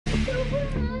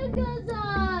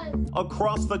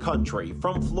Across the country,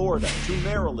 from Florida to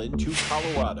Maryland to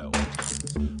Colorado,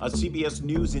 a CBS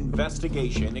News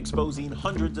investigation exposing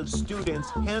hundreds of students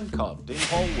handcuffed in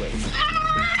hallways.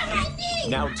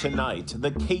 Now tonight,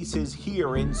 the case is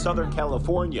here in Southern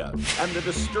California, and the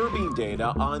disturbing data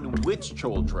on which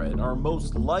children are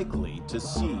most likely to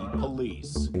see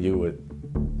police. You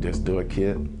would just do a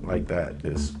kid like that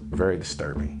is very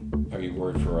disturbing. Are you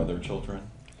worried for other children?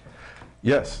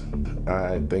 Yes,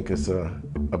 I think it's a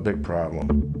big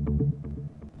problem.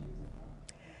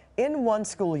 In one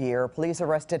school year, police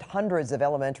arrested hundreds of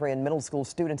elementary and middle school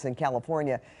students in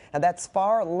California, and that's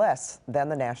far less than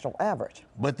the national average.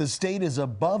 But the state is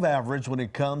above average when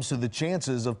it comes to the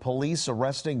chances of police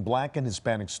arresting Black and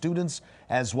Hispanic students,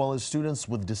 as well as students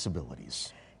with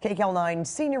disabilities. KCAL9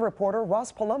 senior reporter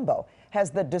Ross Palombo has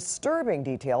the disturbing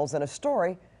details in a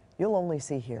story you'll only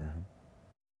see here.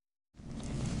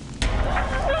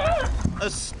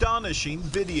 Astonishing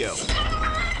video.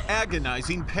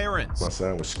 Agonizing parents. My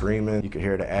son was screaming. You could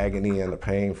hear the agony and the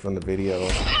pain from the video.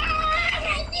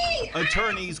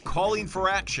 Attorneys calling for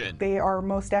action. They are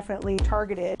most definitely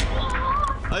targeted.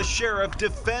 A sheriff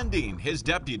defending his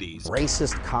deputies.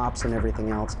 Racist cops and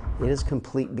everything else. It is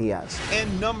complete BS.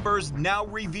 And numbers now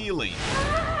revealing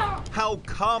how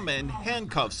common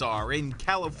handcuffs are in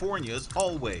California's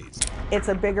hallways. It's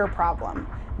a bigger problem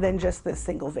than just this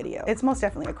single video. It's most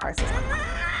definitely a crisis.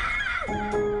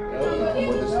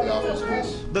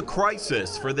 The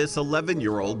crisis for this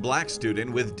 11-year-old Black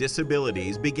student with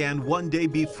disabilities began one day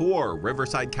before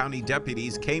Riverside County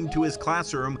deputies came to his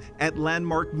classroom at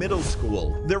Landmark Middle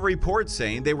School. The report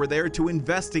saying they were there to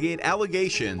investigate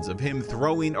allegations of him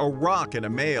throwing a rock at a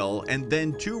male and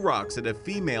then 2 rocks at a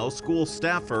female school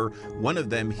staffer. One of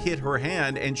them hit her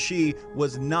hand and she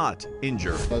was not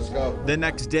injured. Let's go. The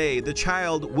next day, the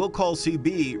child, we'll call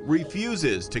CB,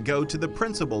 refuses to go to the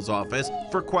principal's office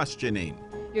for questioning.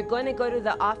 You're going to go to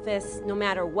the office no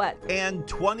matter what. And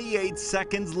 28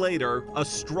 seconds later, a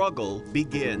struggle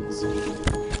begins.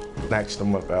 Snatched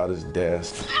him up out of his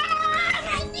desk.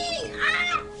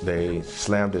 They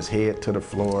slammed his head to the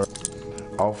floor.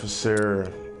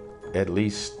 Officer, at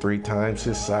least 3 times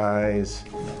his size,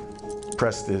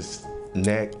 pressed his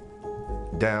neck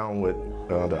down with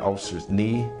the officer's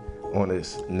knee on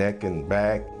his neck and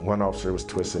back. One officer was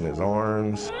twisting his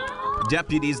arms.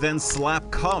 Deputies then slap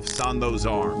cuffs on those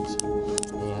arms.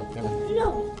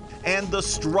 No. And the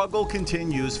struggle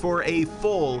continues for a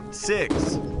full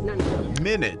 6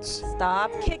 minutes.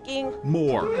 Stop kicking.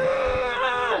 More.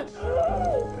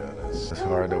 It's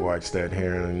hard to watch that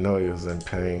here and know he was in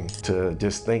pain. To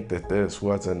just think that this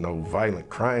wasn't no violent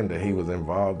crime that he was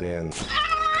involved in.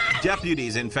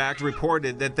 Deputies, in fact,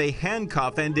 reported that they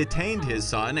handcuffed and detained his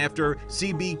son after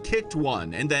CB kicked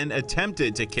one and then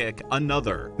attempted to kick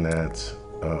another. And that's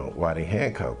why they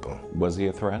handcuffed him. Was he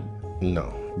a threat?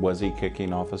 No. Was he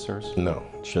kicking officers? No.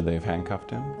 Should they have handcuffed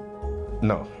him?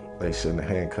 No, they shouldn't have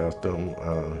handcuffed him.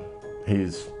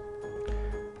 He's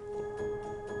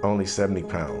only 70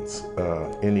 pounds.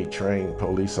 Any trained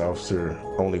police officer,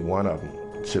 only one of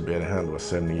them should be able to handle a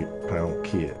 70-pound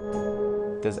kid.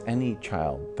 Does any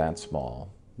child that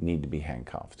small need to be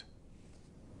handcuffed?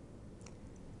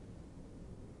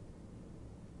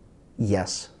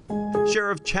 Yes.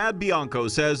 Sheriff Chad Bianco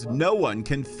says no one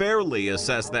can fairly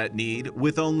assess that need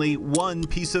with only one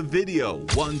piece of video,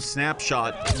 one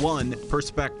snapshot, one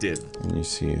perspective. And you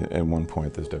see at one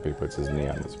point this deputy puts his knee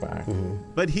on his back.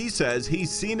 But he says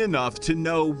he's seen enough to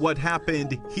know what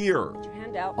happened here.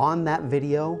 On that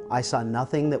video, I saw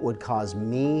nothing that would cause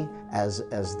me as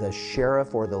the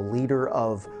sheriff or the leader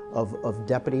of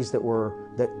deputies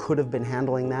that could have been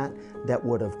handling that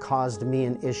would have caused me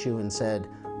an issue and said,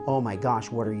 oh my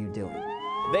gosh, what are you doing?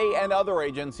 They and other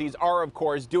agencies are, of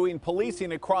course, doing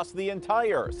policing across the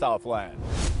entire Southland.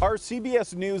 Our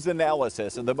CBS News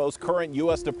analysis of the most current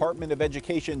U.S. Department of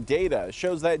Education data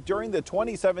shows that during the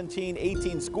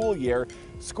 2017-18 school year,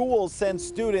 schools sent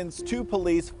students to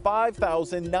police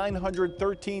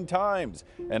 5,913 times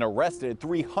and arrested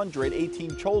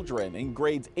 318 children in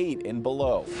grades 8 and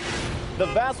below. The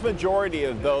vast majority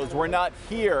of those were not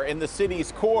here in the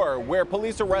city's core, where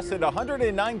police arrested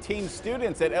 119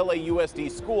 students at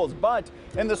LAUSD schools, but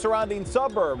in the surrounding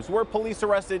suburbs, where police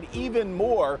arrested even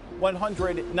more,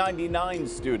 199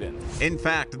 students. In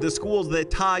fact, the schools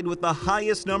that tied with the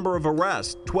highest number of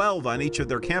arrests, 12 on each of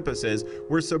their campuses,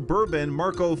 were suburban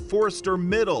Marco Forster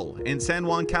Middle in San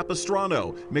Juan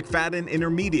Capistrano, McFadden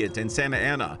Intermediate in Santa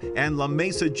Ana, and La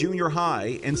Mesa Junior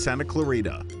High in Santa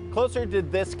Clarita. Closer to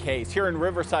this case, here in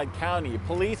Riverside County,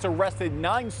 police arrested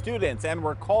 9 students and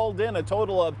were called in a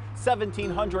total of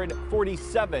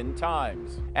 1,747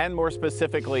 times. And more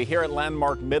specifically, here at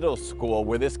Landmark Middle School,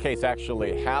 where this case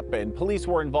actually happened, police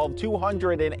were involved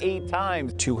 208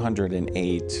 times.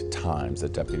 208 times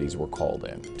that deputies were called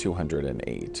in.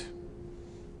 208.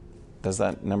 Does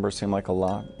that number seem like a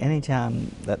lot?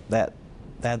 Anytime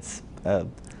that's a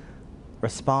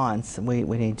response, we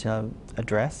need to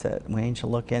address it. We need to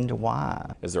look into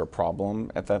why. Is there a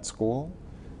problem at that school?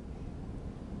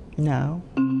 No.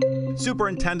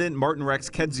 Superintendent Martin Rex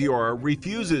Kedziora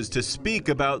refuses to speak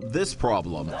about this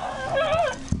problem,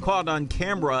 caught on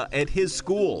camera at his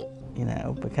school. You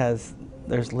know, because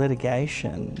there's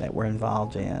litigation that we're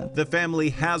involved in. The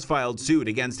family has filed suit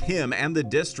against him and the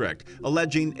district,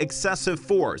 alleging excessive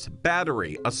force,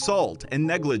 battery, assault, and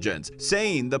negligence,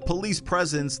 saying the police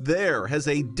presence there has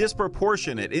a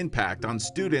disproportionate impact on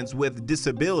students with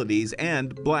disabilities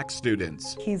and black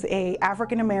students. He's an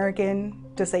African-American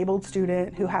disabled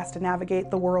student who has to navigate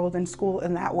the world and school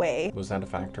in that way. Was that a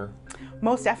factor?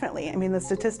 Most definitely. I mean, the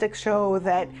statistics show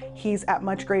that he's at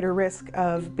much greater risk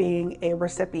of being a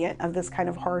recipient of this kind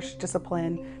of harsh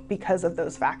discipline because of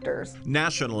those factors.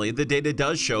 Nationally, the data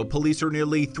does show police are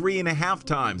nearly 3.5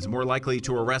 times more likely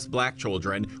to arrest black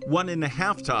children,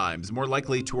 1.5 times more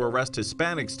likely to arrest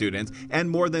Hispanic students, and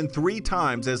more than 3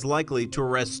 times as likely to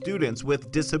arrest students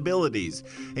with disabilities.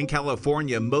 In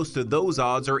California, most of those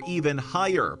odds are even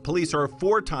higher. Police are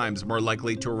 4 times more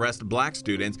likely to arrest black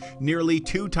students, nearly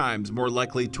 2 times more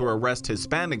likely to arrest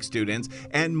Hispanic students,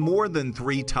 and more than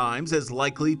 3 times as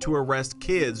likely to arrest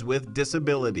kids with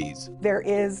disabilities. There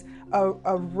is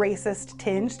a racist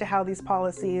tinge to how these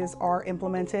policies are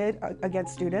implemented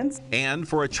against students. And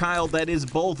for a child that is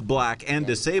both black and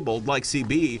disabled, like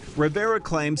CB, Rivera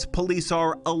claims police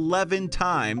are 11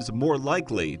 times more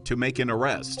likely to make an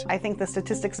arrest. I think the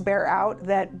statistics bear out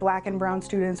that black and brown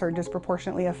students are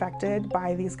disproportionately affected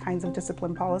by these kinds of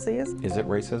discipline policies. Is it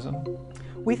racism?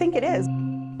 We think it is.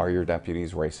 Are your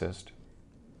deputies racist?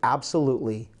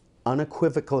 Absolutely,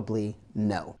 unequivocally,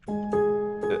 no.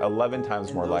 11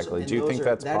 times more likely. Do you think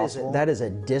that's possible? That is a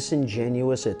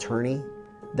disingenuous attorney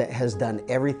that has done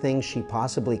everything she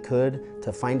possibly could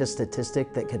to find a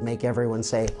statistic that could make everyone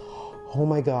say, oh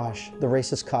my gosh, the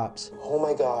racist cops. Oh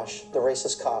my gosh, the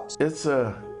racist cops. It's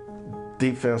a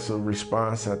defensive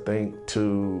response, I think,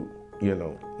 to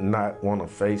not want to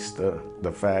face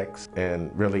the facts and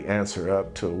really answer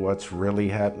up to what's really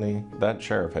happening. That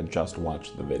sheriff had just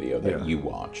watched the video that you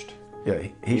watched. Yeah,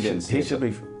 he should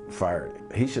be fired.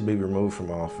 He should be removed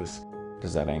from office.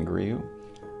 Does that anger you?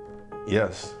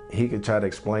 Yes. He could try to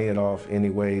explain it off any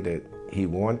way that he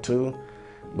want to,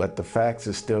 but the facts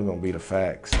is still going to be the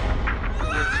facts.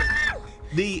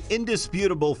 The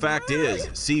indisputable fact is,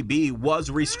 CB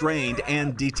was restrained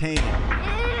and detained.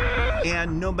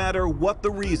 And no matter what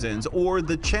the reasons or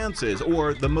the chances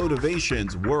or the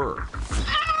motivations were,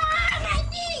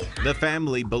 the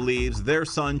family believes their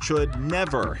son should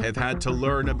never have had to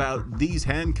learn about these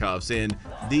handcuffs in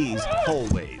these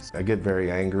hallways. I get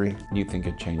very angry. You think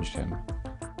it changed him?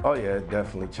 Oh yeah, it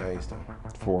definitely changed him.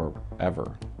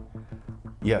 Forever?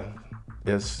 Yeah,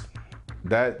 it's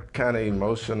that kind of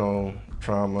emotional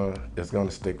trauma is going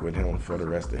to stick with him for the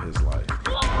rest of his life.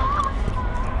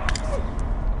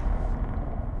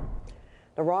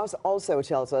 Now, Ross also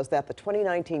tells us that the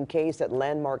 2019 case at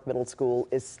Landmark Middle School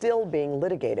is still being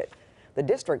litigated. The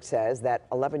district says that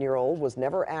 11-year-old was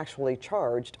never actually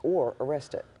charged or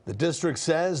arrested. The district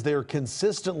says they're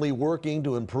consistently working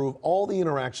to improve all the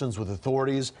interactions with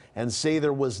authorities and say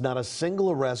there was not a single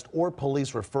arrest or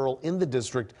police referral in the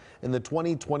district in the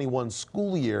 2021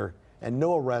 school year and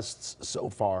no arrests so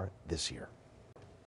far this year.